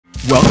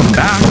Welcome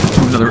back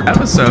to another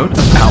episode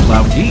of Out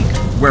Loud Geek,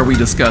 where we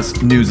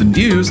discuss news and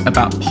views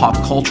about pop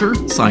culture,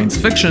 science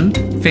fiction,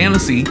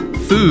 fantasy,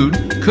 food,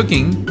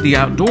 cooking, the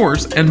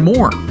outdoors, and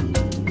more.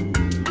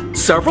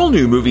 Several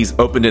new movies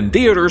opened in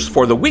theaters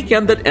for the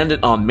weekend that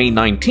ended on May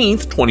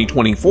 19th,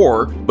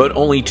 2024, but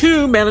only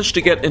two managed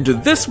to get into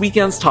this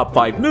weekend's top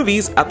 5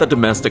 movies at the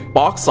domestic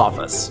box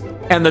office.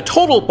 And the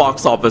total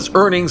box office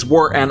earnings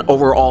were an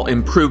overall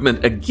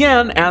improvement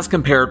again as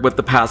compared with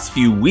the past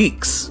few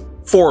weeks.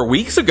 4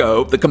 weeks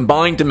ago, the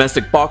combined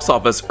domestic box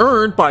office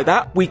earned by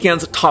that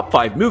weekend's top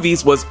 5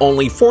 movies was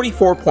only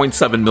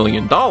 $44.7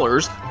 million,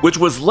 which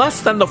was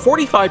less than the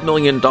 $45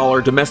 million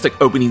domestic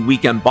opening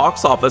weekend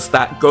box office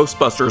that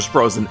Ghostbusters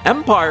Frozen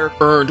Empire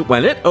earned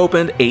when it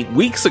opened 8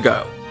 weeks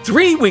ago.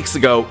 3 weeks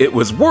ago, it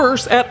was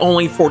worse at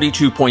only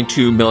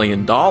 $42.2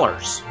 million.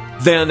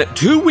 Then,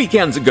 2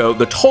 weekends ago,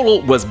 the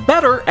total was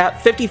better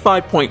at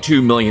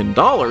 $55.2 million,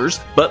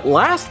 but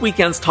last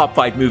weekend's top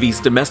 5 movies'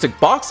 domestic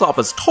box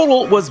office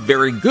total was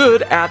very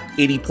good at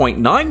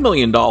 $80.9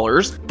 million,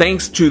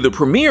 thanks to the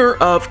premiere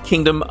of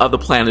Kingdom of the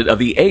Planet of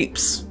the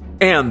Apes.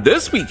 And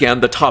this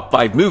weekend, the top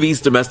 5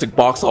 movies' domestic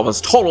box office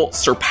total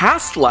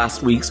surpassed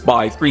last week's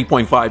by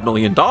 $3.5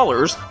 million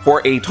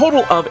for a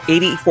total of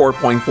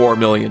 $84.4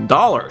 million.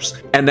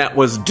 And that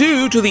was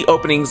due to the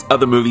openings of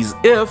the movies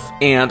If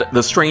and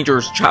The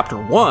Strangers Chapter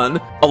 1,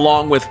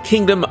 along with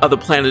Kingdom of the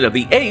Planet of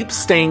the Apes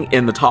staying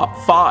in the top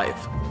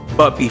 5.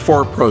 But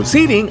before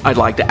proceeding, I'd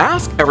like to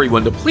ask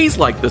everyone to please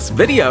like this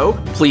video,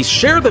 please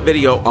share the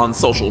video on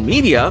social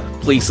media,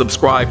 please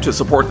subscribe to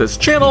support this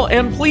channel,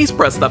 and please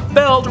press the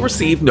bell to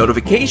receive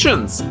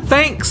notifications.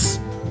 Thanks!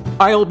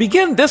 I'll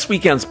begin this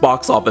weekend's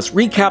box office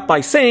recap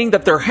by saying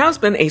that there has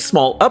been a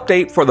small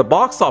update for the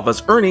box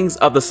office earnings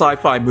of the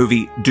sci-fi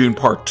movie Dune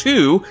Part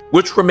 2,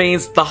 which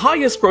remains the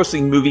highest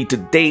grossing movie to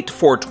date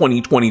for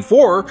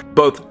 2024,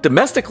 both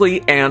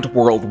domestically and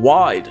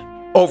worldwide.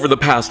 Over the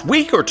past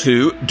week or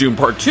two, Dune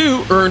Part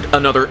 2 earned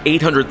another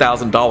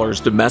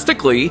 $800,000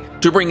 domestically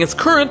to bring its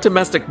current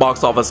domestic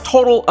box office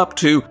total up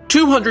to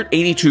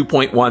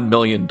 $282.1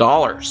 million.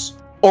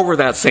 Over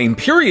that same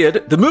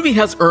period, the movie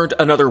has earned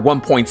another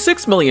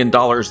 $1.6 million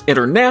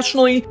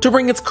internationally to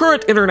bring its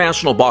current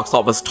international box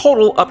office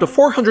total up to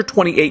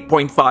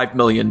 $428.5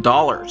 million.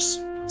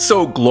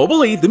 So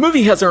globally, the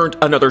movie has earned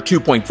another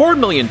 $2.4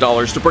 million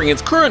to bring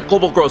its current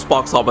global gross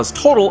box office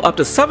total up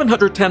to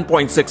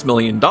 $710.6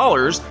 million,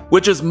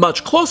 which is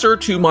much closer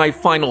to my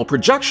final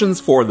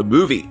projections for the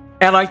movie.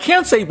 And I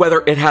can't say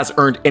whether it has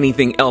earned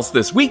anything else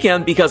this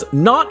weekend because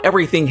not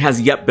everything has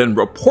yet been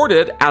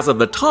reported as of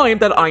the time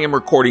that I am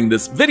recording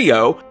this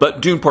video, but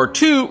Dune Part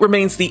 2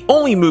 remains the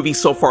only movie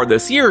so far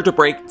this year to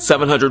break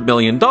 $700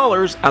 million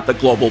at the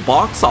global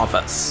box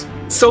office.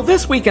 So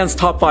this weekend's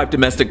top 5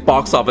 domestic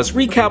box office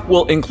recap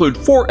will include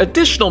 4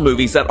 additional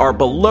movies that are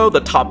below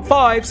the top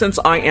 5 since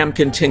I am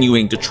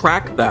continuing to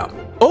track them.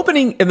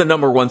 Opening in the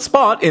number 1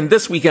 spot in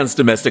this weekend's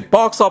domestic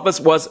box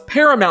office was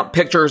Paramount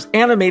Pictures'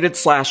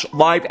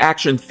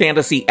 animated/live-action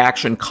fantasy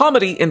action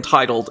comedy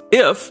entitled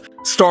If,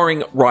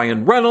 starring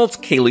Ryan Reynolds,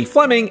 Kaylee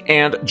Fleming,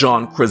 and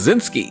John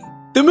Krasinski.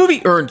 The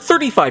movie earned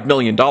 $35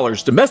 million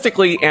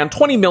domestically and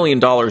 $20 million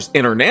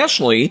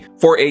internationally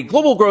for a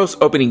global gross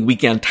opening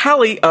weekend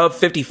tally of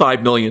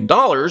 $55 million,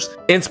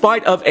 in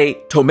spite of a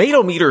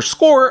tomato meter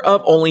score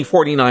of only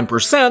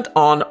 49%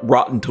 on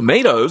Rotten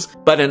Tomatoes,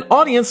 but an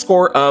audience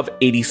score of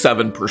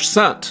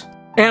 87%.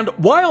 And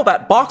while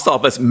that box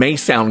office may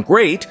sound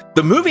great,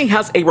 the movie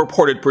has a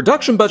reported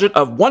production budget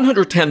of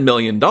 $110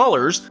 million,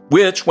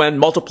 which, when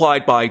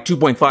multiplied by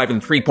 2.5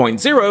 and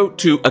 3.0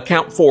 to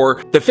account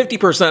for the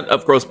 50%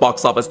 of gross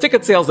box office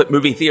ticket sales that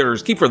movie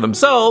theaters keep for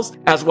themselves,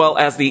 as well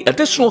as the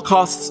additional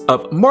costs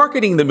of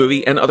marketing the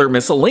movie and other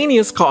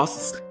miscellaneous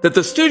costs that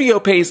the studio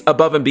pays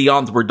above and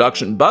beyond the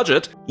production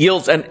budget,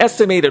 yields an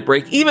estimated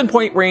break-even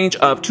point range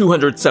of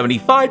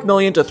 $275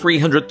 million to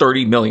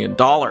 $330 million.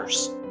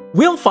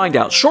 We'll find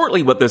out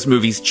shortly what this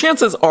movie's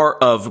chances are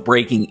of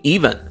breaking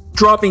even.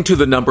 Dropping to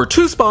the number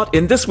 2 spot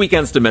in this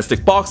weekend's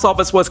domestic box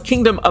office was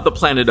Kingdom of the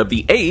Planet of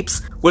the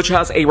Apes, which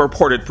has a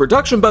reported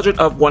production budget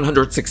of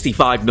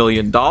 $165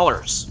 million.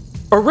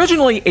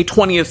 Originally a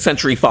 20th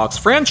Century Fox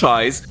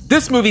franchise,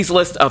 this movie's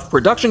list of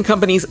production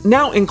companies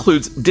now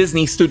includes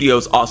Disney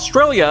Studios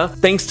Australia,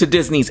 thanks to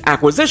Disney's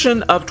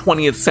acquisition of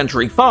 20th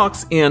Century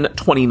Fox in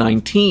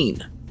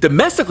 2019.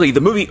 Domestically,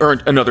 the movie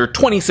earned another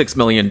 $26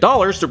 million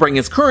to bring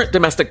its current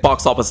domestic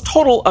box office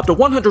total up to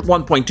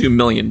 $101.2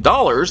 million,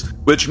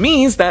 which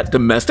means that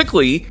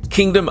domestically,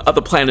 Kingdom of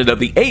the Planet of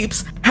the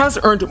Apes has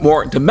earned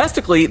more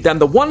domestically than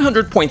the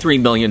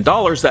 $100.3 million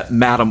that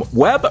Madame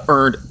Web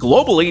earned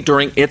globally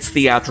during its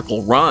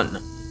theatrical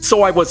run.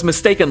 So I was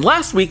mistaken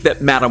last week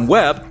that Madame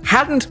Web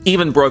hadn't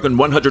even broken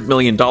 $100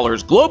 million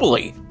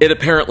globally. It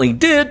apparently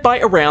did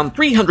by around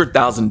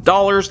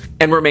 $300,000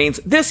 and remains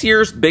this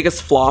year's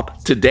biggest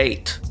flop to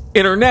date.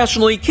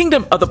 Internationally,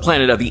 Kingdom of the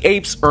Planet of the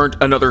Apes earned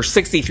another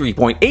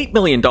 $63.8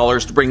 million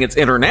to bring its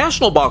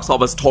international box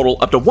office total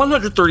up to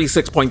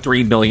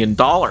 $136.3 million.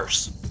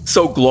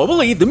 So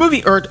globally, the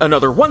movie earned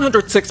another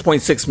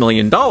 $106.6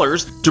 million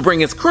to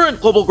bring its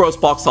current global gross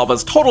box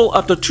office total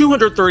up to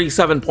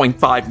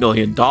 $237.5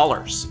 million.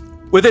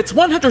 With its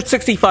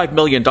 $165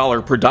 million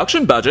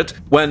production budget,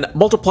 when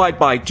multiplied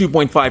by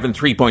 2.5 and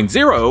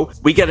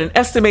 3.0, we get an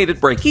estimated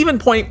break-even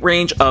point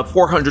range of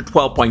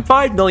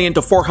 $412.5 million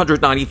to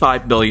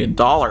 $495 million.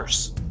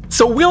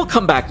 So we'll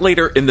come back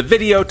later in the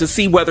video to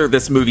see whether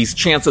this movie's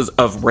chances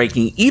of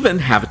breaking even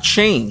have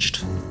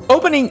changed.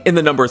 Opening in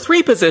the number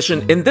 3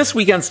 position in this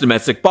weekend's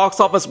domestic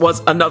box office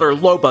was another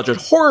low-budget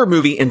horror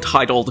movie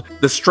entitled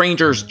The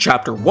Strangers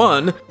Chapter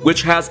 1,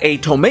 which has a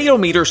tomato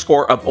meter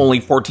score of only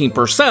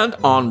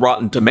 14% on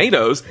Rotten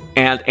Tomatoes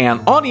and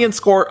an audience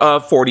score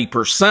of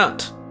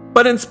 40%.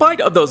 But in spite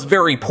of those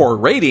very poor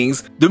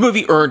ratings, the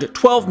movie earned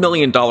 $12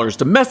 million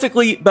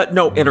domestically, but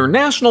no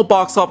international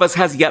box office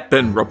has yet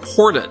been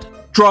reported.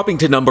 Dropping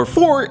to number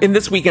 4 in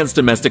this weekend's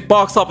domestic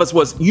box office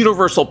was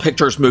Universal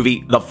Pictures'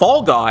 movie The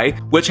Fall Guy,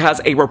 which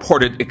has a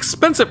reported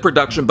expensive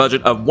production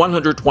budget of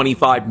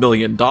 $125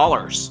 million.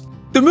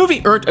 The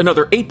movie earned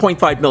another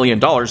 $8.5 million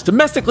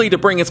domestically to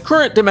bring its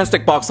current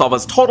domestic box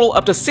office total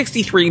up to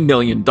 $63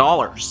 million.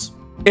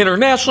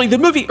 Internationally, the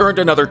movie earned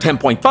another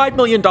 $10.5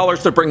 million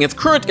to bring its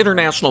current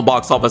international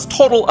box office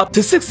total up to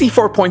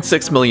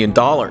 $64.6 million.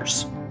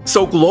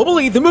 So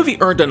globally, the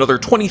movie earned another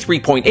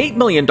 $23.8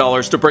 million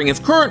to bring its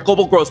current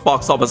global gross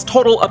box office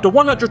total up to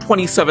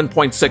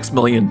 $127.6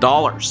 million.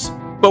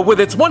 But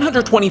with its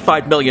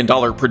 $125 million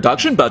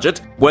production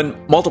budget,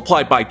 when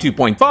multiplied by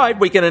 2.5,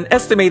 we get an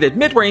estimated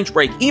mid-range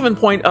break-even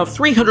point of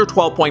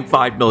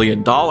 $312.5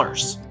 million.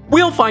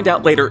 We'll find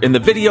out later in the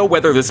video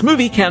whether this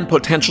movie can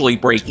potentially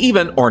break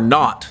even or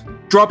not.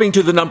 Dropping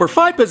to the number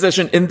 5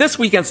 position in this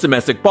weekend's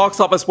domestic box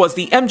office was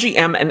the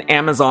MGM and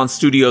Amazon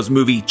Studios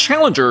movie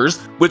Challengers,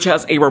 which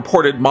has a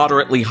reported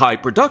moderately high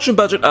production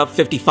budget of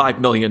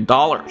 $55 million.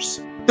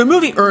 The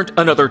movie earned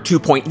another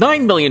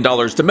 $2.9 million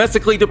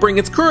domestically to bring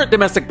its current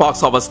domestic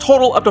box office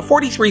total up to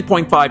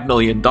 $43.5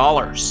 million.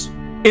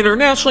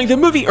 Internationally, the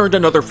movie earned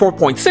another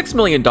 $4.6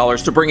 million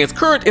to bring its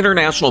current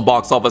international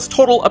box office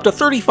total up to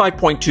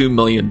 $35.2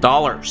 million.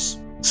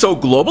 So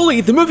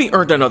globally, the movie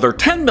earned another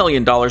 $10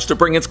 million to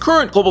bring its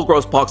current global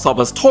gross box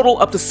office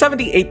total up to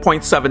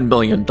 $78.7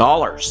 million.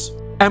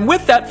 And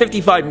with that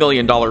 $55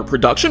 million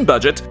production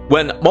budget,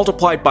 when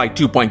multiplied by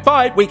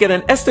 2.5, we get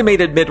an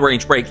estimated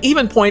mid-range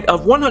break-even point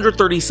of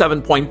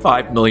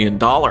 $137.5 million.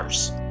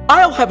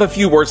 I'll have a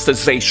few words to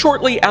say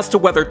shortly as to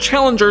whether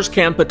Challengers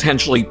can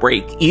potentially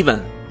break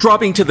even.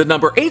 Dropping to the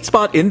number 8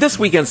 spot in this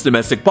weekend's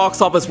domestic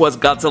box office was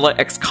Godzilla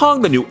x Kong: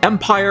 The New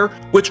Empire,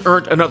 which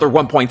earned another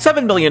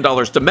 $1.7 million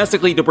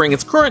domestically to bring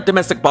its current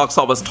domestic box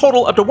office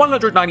total up to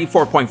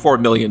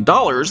 $194.4 million,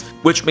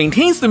 which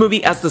maintains the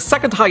movie as the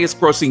second highest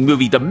grossing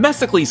movie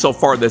domestically so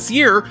far this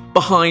year,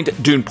 behind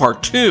Dune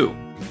Part 2.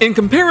 In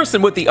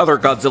comparison with the other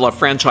Godzilla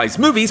franchise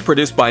movies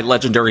produced by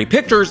Legendary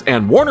Pictures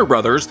and Warner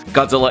Bros.,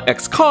 Godzilla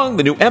x Kong: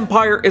 The New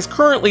Empire is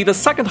currently the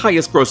second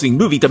highest grossing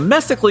movie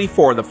domestically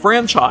for the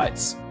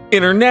franchise.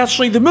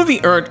 Internationally, the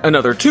movie earned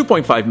another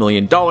 $2.5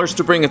 million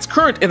to bring its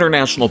current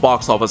international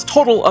box office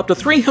total up to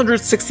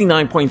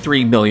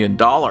 $369.3 million.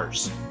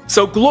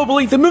 So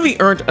globally, the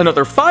movie earned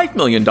another $5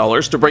 million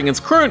to bring its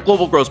current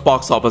global gross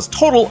box office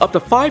total up to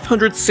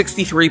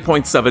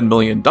 $563.7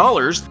 million,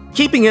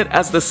 keeping it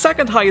as the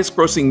second highest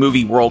grossing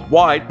movie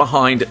worldwide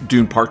behind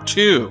Dune Part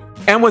 2.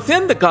 And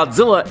within the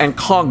Godzilla and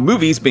Kong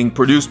movies being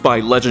produced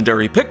by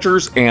Legendary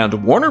Pictures and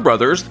Warner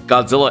Bros.,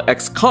 Godzilla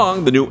x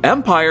Kong: The New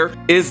Empire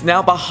is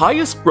now the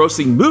highest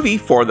grossing movie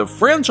for the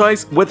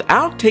franchise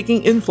without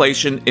taking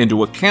inflation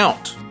into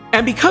account.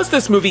 And because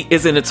this movie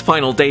is in its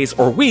final days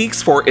or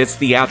weeks for its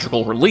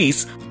theatrical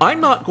release, I'm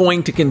not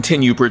going to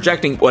continue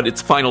projecting what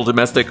its final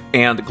domestic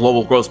and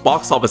global gross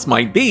box office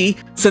might be,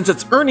 since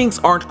its earnings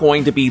aren't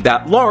going to be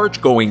that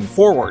large going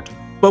forward.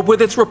 But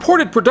with its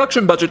reported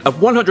production budget of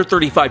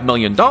 $135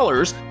 million,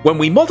 when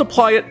we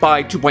multiply it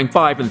by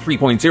 2.5 and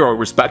 3.0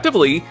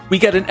 respectively, we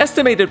get an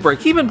estimated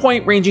break-even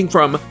point ranging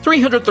from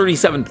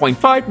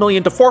 $337.5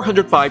 million to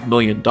 $405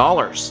 million.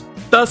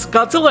 Thus,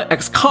 Godzilla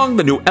x Kong: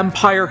 The New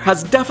Empire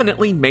has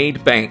definitely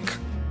made bank.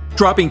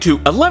 Dropping to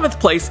 11th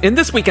place in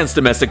this weekend's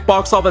domestic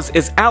box office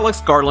is Alex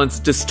Garland's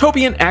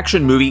dystopian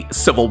action movie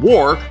Civil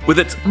War, with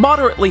its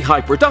moderately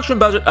high production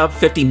budget of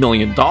 $50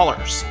 million.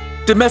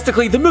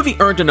 Domestically, the movie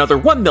earned another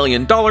 $1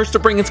 million to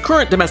bring its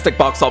current domestic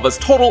box office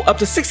total up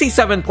to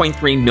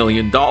 $67.3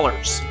 million.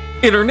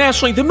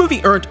 Internationally, the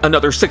movie earned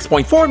another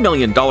 $6.4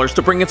 million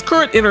to bring its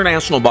current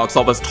international box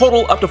office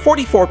total up to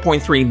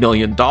 $44.3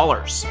 million.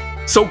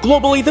 So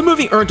globally, the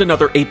movie earned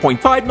another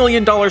 $8.5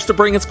 million to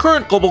bring its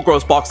current global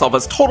gross box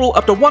office total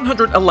up to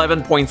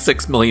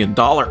 $111.6 million.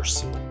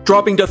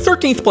 Dropping to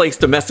 13th place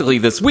domestically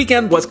this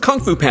weekend was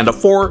Kung Fu Panda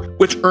 4,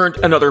 which earned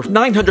another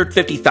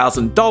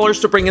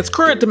 $950,000 to bring its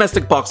current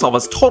domestic box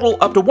office total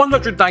up to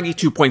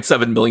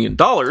 $192.7 million,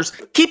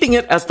 keeping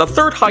it as the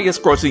third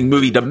highest grossing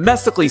movie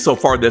domestically so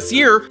far this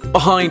year,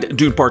 behind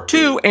Dune Part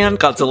 2 and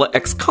Godzilla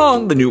x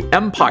Kong: The New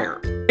Empire.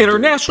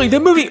 Internationally, the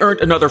movie earned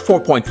another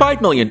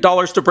 $4.5 million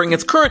to bring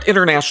its current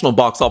international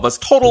box office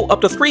total up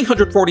to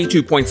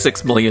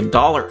 $342.6 million.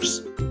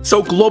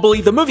 So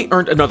globally, the movie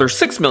earned another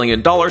 $6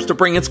 million to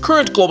bring its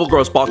current global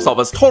gross box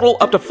office total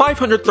up to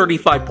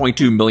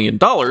 $535.2 million,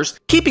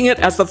 keeping it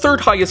as the third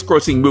highest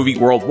grossing movie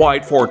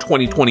worldwide for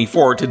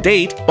 2024 to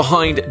date,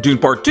 behind Dune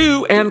Part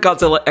 2 and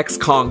Godzilla x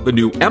Kong: The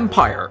New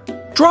Empire.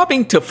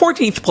 Dropping to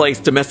 14th place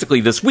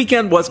domestically this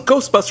weekend was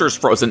Ghostbusters: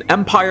 Frozen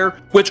Empire,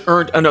 which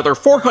earned another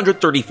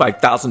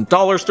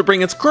 $435,000 to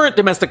bring its current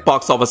domestic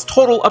box office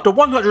total up to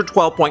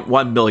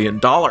 $112.1 million.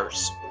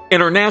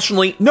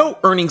 Internationally, no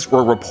earnings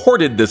were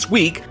reported this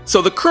week,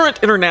 so the current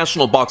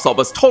international box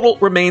office total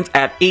remains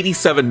at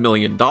 $87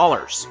 million.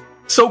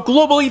 So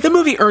globally, the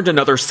movie earned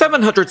another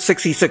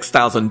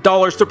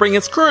 $766,000 to bring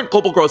its current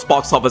global gross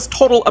box office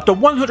total up to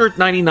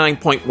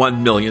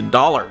 $199.1 million.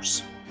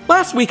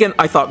 Last weekend,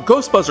 I thought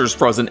Ghostbusters: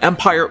 Frozen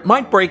Empire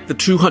might break the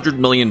 $200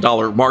 million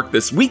mark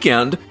this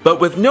weekend, but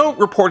with no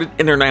reported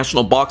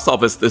international box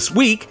office this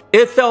week,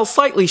 it fell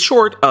slightly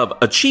short of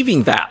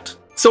achieving that.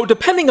 So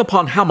depending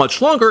upon how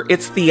much longer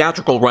its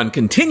theatrical run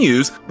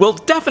continues, will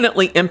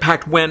definitely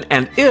impact when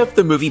and if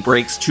the movie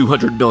breaks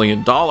 $200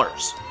 million.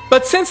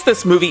 But since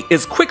this movie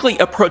is quickly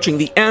approaching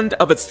the end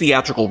of its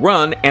theatrical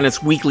run and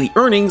its weekly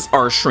earnings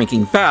are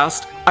shrinking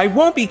fast, I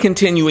won't be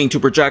continuing to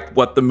project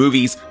what the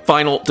movie's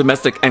final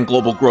domestic and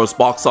global gross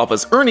box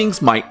office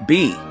earnings might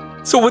be.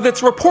 So with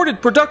its reported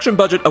production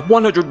budget of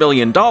 $100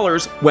 million,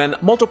 when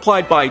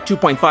multiplied by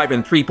 2.5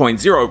 and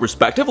 3.0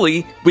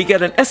 respectively, we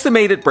get an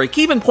estimated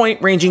break-even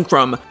point ranging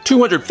from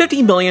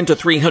 $250 million to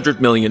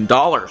 $300 million.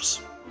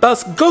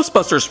 Thus,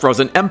 Ghostbusters: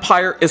 Frozen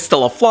Empire is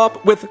still a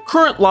flop, with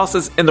current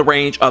losses in the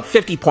range of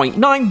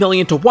 $50.9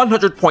 million to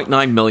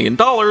 $100.9 million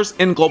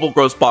in global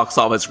gross box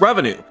office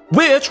revenue,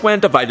 which, when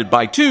divided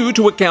by 2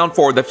 to account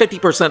for the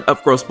 50%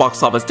 of gross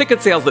box office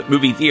ticket sales that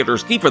movie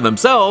theaters keep for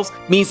themselves,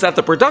 means that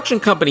the production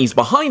companies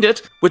behind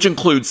it, which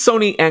include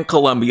Sony and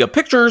Columbia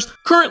Pictures,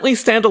 currently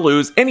stand to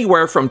lose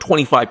anywhere from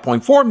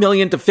 $25.4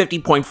 million to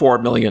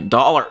 $50.4 million.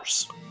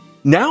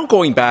 Now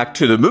going back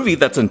to the movie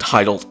that's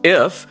entitled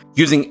If,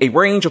 using a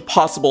range of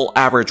possible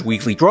average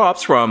weekly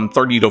drops from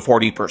 30 to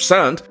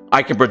 40%,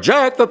 I can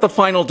project that the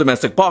final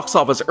domestic box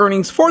office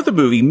earnings for the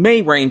movie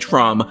may range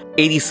from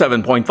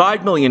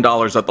 $87.5 million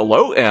at the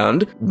low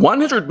end,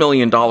 $100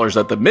 million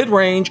at the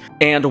mid-range,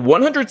 and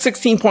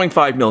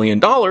 $116.5 million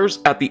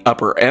at the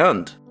upper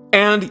end.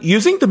 And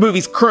using the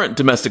movie's current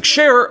domestic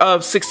share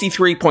of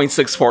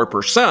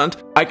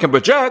 63.64%, I can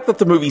project that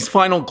the movie's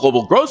final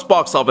global gross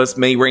box office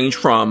may range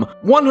from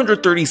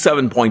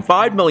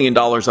 $137.5 million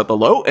at the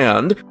low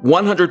end,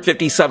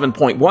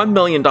 $157.1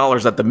 million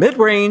at the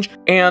mid-range,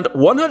 and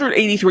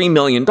 $183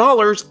 million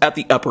at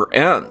the upper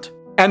end.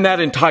 And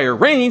that entire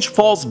range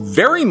falls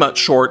very much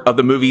short of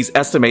the movie's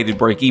estimated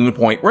break-even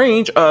point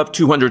range of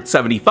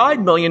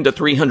 $275 million to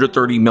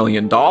 $330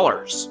 million.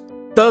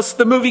 Thus,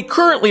 the movie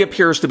currently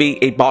appears to be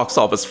a box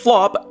office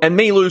flop and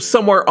may lose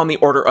somewhere on the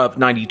order of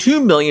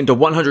 $92 million to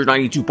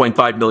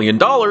 $192.5 million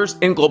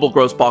in global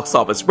gross box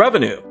office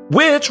revenue,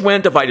 which,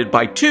 when divided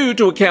by 2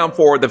 to account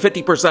for the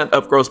 50%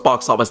 of gross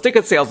box office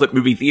ticket sales that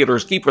movie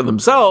theaters keep for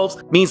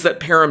themselves, means that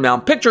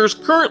Paramount Pictures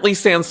currently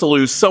stands to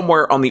lose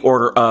somewhere on the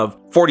order of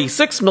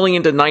 $46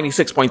 million to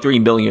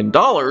 $96.3 million,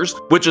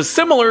 which is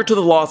similar to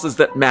the losses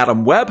that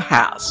Madame Web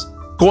has.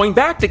 Going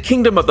back to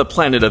Kingdom of the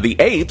Planet of the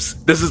Apes,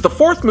 this is the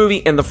fourth movie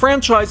in the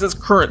franchise's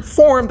current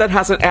form that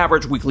has an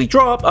average weekly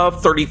drop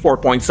of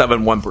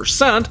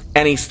 34.71%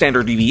 and a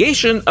standard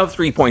deviation of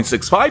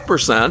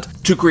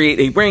 3.65% to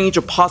create a range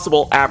of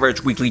possible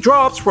average weekly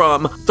drops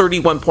from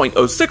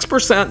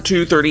 31.06%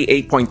 to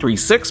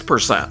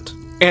 38.36%.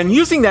 And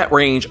using that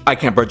range, I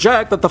can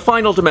project that the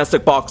final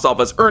domestic box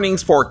office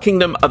earnings for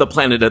Kingdom of the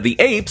Planet of the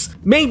Apes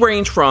may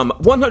range from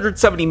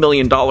 $170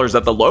 million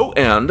at the low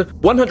end,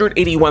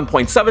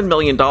 $181.7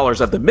 million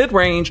at the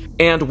mid-range,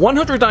 and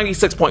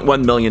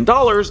 $196.1 million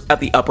at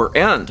the upper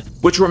end,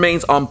 which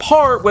remains on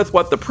par with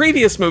what the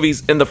previous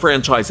movies in the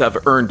franchise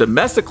have earned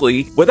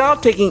domestically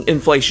without taking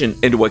inflation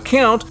into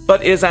account,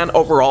 but is an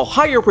overall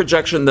higher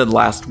projection than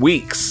last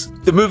week's.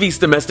 The movie's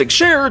domestic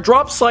share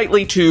dropped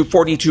slightly to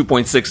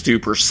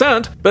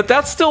 42.62%, but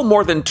that's still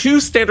more than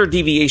 2 standard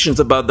deviations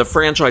above the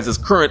franchise's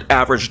current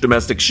average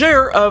domestic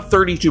share of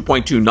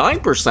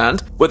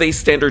 32.29%, with a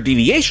standard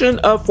deviation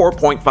of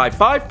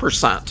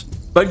 4.55%.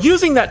 But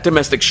using that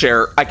domestic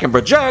share, I can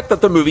project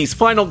that the movie's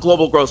final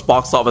global gross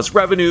box office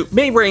revenue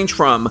may range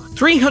from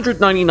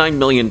 $399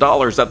 million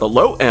at the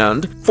low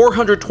end,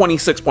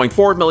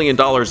 $426.4 million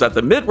at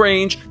the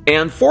mid-range,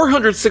 and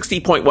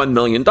 $460.1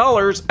 million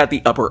at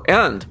the upper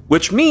end,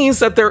 which means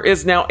that there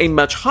is now a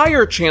much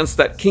higher chance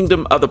that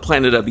Kingdom of the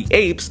Planet of the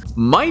Apes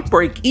might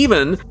break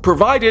even,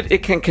 provided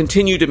it can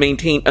continue to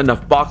maintain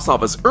enough box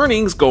office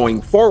earnings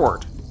going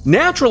forward.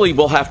 Naturally,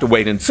 we'll have to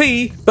wait and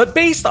see, but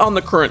based on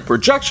the current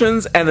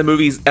projections and the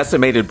movie's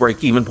estimated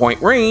break-even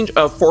point range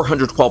of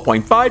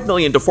 $412.5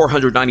 million to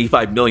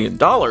 $495 million,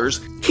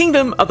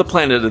 Kingdom of the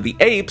Planet of the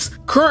Apes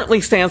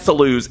currently stands to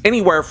lose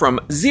anywhere from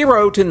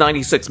 $0 to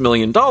 $96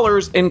 million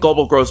in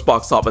global gross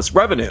box office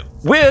revenue,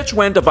 which,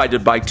 when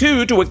divided by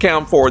 2 to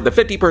account for the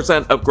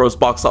 50% of gross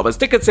box office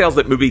ticket sales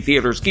that movie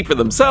theaters keep for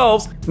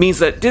themselves, means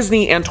that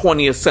Disney and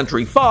 20th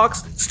Century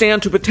Fox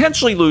stand to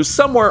potentially lose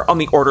somewhere on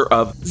the order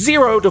of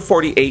 $0 to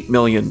 $48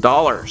 million.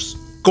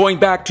 Going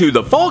back to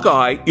The Fall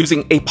Guy,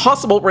 using a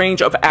possible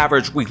range of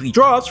average weekly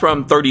drops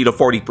from 30 to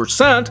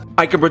 40%,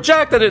 I can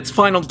project that its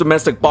final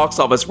domestic box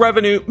office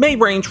revenue may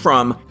range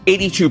from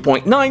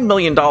 $82.9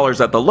 million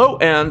at the low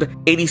end,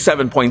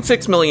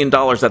 $87.6 million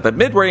at the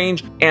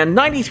mid-range, and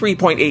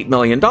 $93.8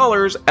 million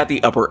at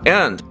the upper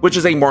end, which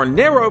is a more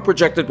narrow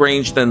projected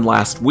range than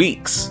last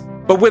week's.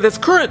 But with its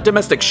current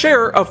domestic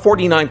share of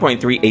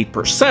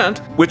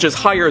 49.38%, which is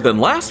higher than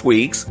last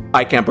week's,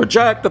 I can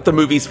project that the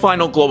movie's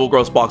final global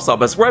gross box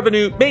office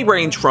revenue may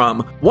range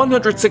from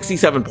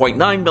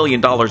 $167.9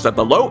 million at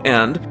the low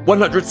end,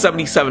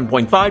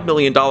 $177.5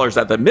 million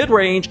at the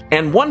mid-range,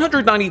 and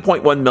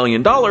 $190.1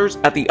 million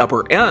at the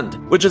upper end,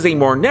 which is a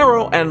more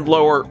narrow and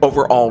lower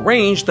overall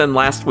range than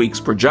last week's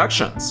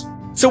projections.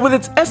 So with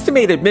its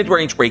estimated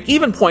mid-range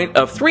break-even point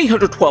of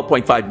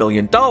 $312.5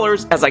 million,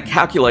 as I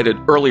calculated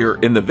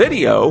earlier in the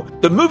video,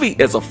 the movie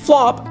is a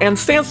flop and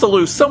stands to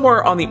lose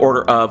somewhere on the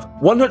order of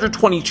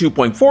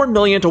 $122.4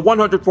 million to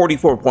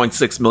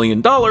 $144.6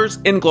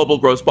 million in global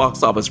gross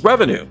box office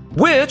revenue,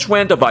 which,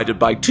 when divided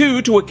by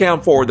 2 to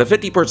account for the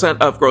 50%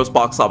 of gross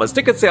box office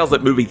ticket sales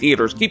that movie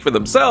theaters keep for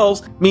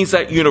themselves, means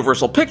that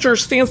Universal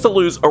Pictures stands to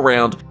lose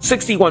around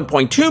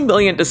 $61.2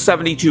 million to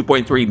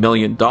 $72.3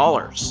 million.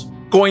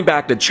 Going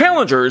back to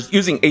challengers,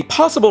 using a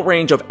possible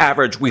range of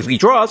average weekly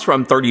draws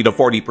from 30 to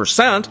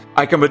 40%,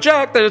 I can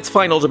project that its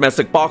final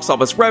domestic box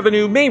office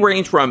revenue may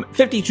range from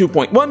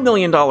 $52.1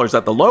 million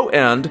at the low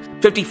end,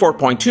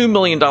 $54.2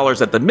 million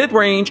at the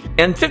mid-range,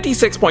 and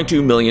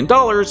 $56.2 million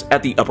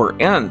at the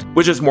upper end,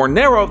 which is more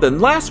narrow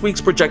than last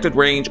week's projected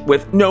range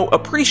with no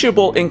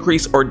appreciable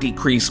increase or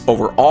decrease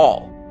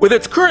overall. With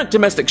its current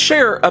domestic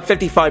share of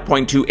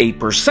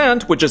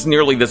 55.28%, which is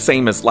nearly the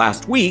same as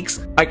last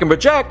week's, I can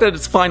project that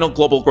its final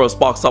global gross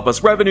box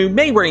office revenue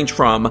may range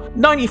from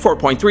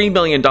 $94.3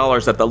 million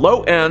at the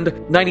low end,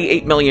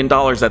 $98 million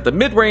at the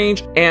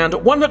mid-range, and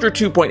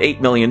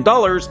 $102.8 million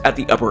at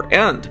the upper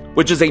end,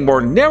 which is a more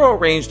narrow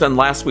range than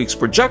last week's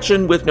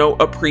projection with no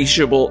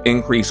appreciable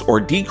increase or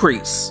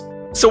decrease.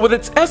 So with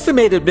its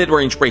estimated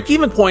mid-range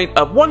break-even point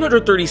of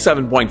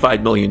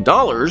 $137.5 million,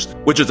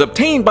 which is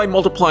obtained by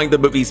multiplying the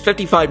movie's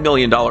 $55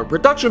 million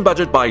production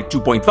budget by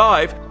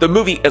 2.5, the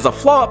movie is a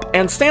flop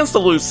and stands to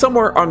lose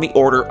somewhere on the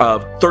order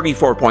of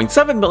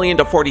 $34.7 million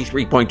to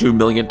 $43.2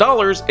 million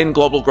in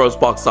global gross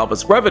box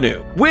office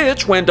revenue,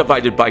 which, when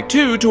divided by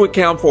 2 to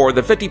account for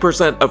the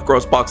 50% of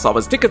gross box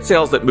office ticket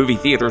sales that movie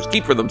theaters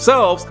keep for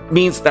themselves,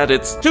 means that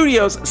its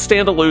studios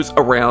stand to lose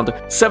around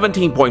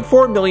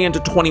 $17.4 million to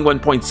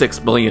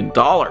 $21.6 million.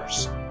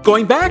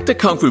 Going back to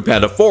Kung Fu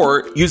Panda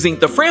 4, using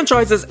the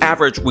franchise's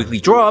average weekly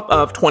drop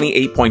of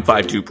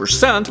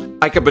 28.52%,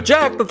 I can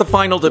project that the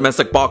final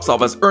domestic box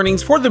office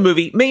earnings for the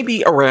movie may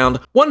be around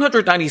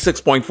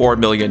 $196.4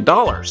 million,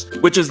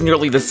 which is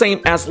nearly the same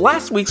as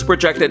last week's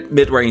projected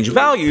mid-range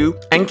value,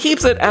 and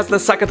keeps it as the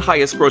second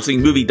highest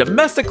grossing movie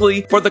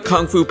domestically for the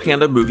Kung Fu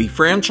Panda movie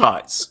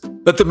franchise.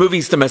 But the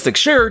movie's domestic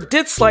share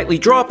did slightly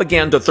drop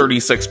again to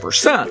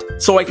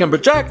 36%, so I can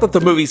project that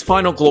the movie's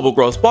final global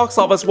gross box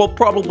office will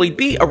probably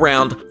be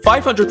around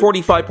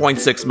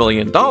 $545.6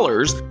 million,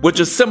 which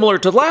is similar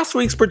to last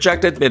week's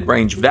projected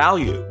mid-range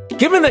value.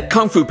 Given that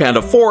Kung Fu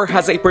Panda 4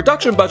 has a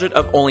production budget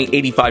of only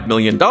 $85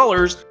 million,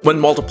 when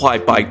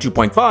multiplied by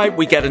 2.5,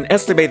 we get an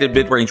estimated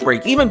mid-range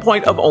break-even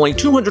point of only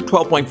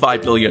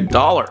 $212.5 million.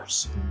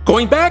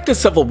 Going back to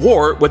Civil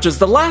War, which is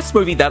the last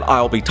movie that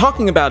I'll be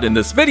talking about in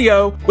this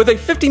video, with a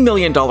 $50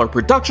 million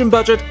production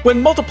budget,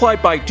 when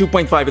multiplied by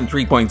 2.5 and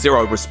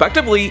 3.0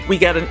 respectively, we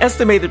get an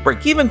estimated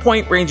break-even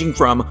point ranging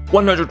from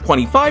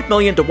 $125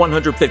 million to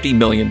 $150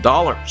 million.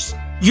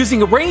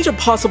 Using a range of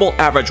possible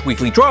average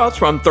weekly draws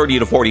from 30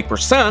 to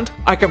 40%,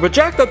 I can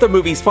project that the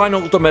movie's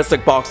final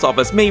domestic box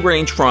office may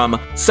range from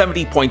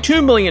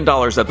 $70.2 million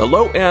at the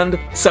low end,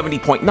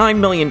 $70.9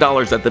 million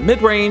at the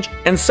mid-range,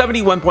 and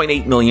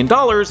 $71.8 million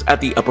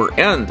at the upper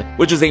end,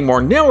 which is a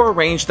more narrow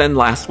range than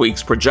last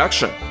week's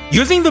projection.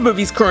 Using the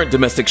movie's current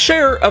domestic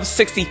share of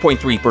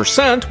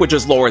 60.3%, which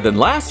is lower than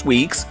last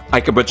week's, I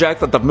can project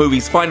that the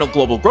movie's final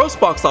global gross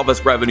box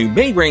office revenue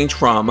may range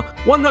from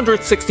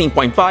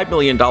 $116.5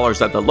 million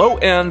at the low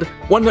end,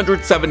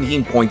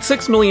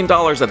 $117.6 million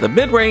at the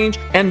mid-range,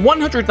 and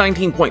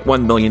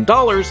 $119.1 million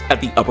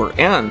at the upper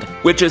end,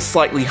 which is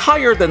slightly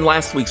higher than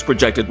last week's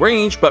projected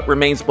range but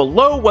remains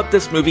below what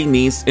this movie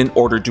needs in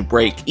order to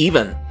break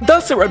even.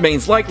 Thus, it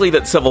remains likely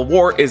that Civil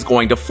War is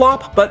going to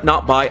flop, but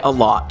not by a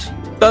lot.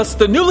 Thus,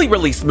 the newly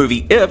released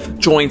movie If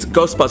joins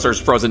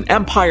Ghostbusters Frozen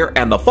Empire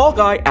and The Fall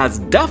Guy as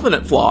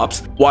definite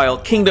flops, while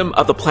Kingdom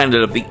of the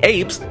Planet of the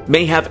Apes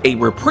may have a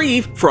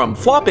reprieve from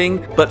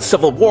flopping, but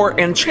Civil War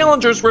and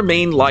Challengers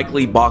remain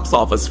likely box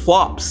office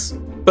flops.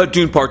 But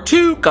Dune Part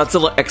 2,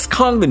 Godzilla x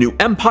Kong The New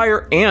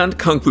Empire, and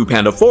Kung Fu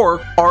Panda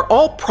 4 are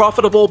all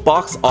profitable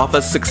box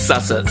office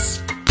successes.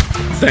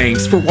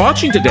 Thanks for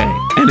watching today,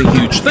 and a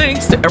huge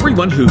thanks to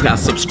everyone who has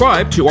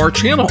subscribed to our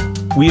channel.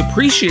 We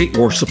appreciate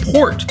your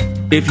support.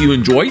 If you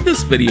enjoyed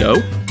this video,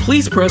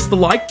 please press the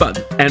like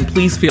button, and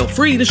please feel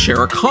free to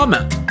share a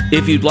comment.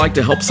 If you'd like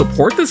to help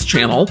support this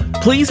channel,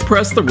 please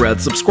press the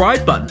red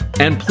subscribe button,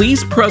 and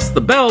please press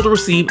the bell to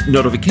receive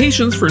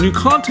notifications for new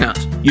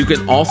content. You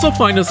can also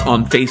find us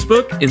on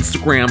Facebook,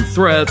 Instagram,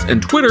 Threads,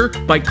 and Twitter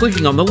by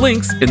clicking on the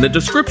links in the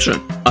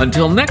description.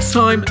 Until next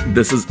time,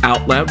 this is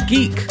Out Loud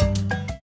Geek.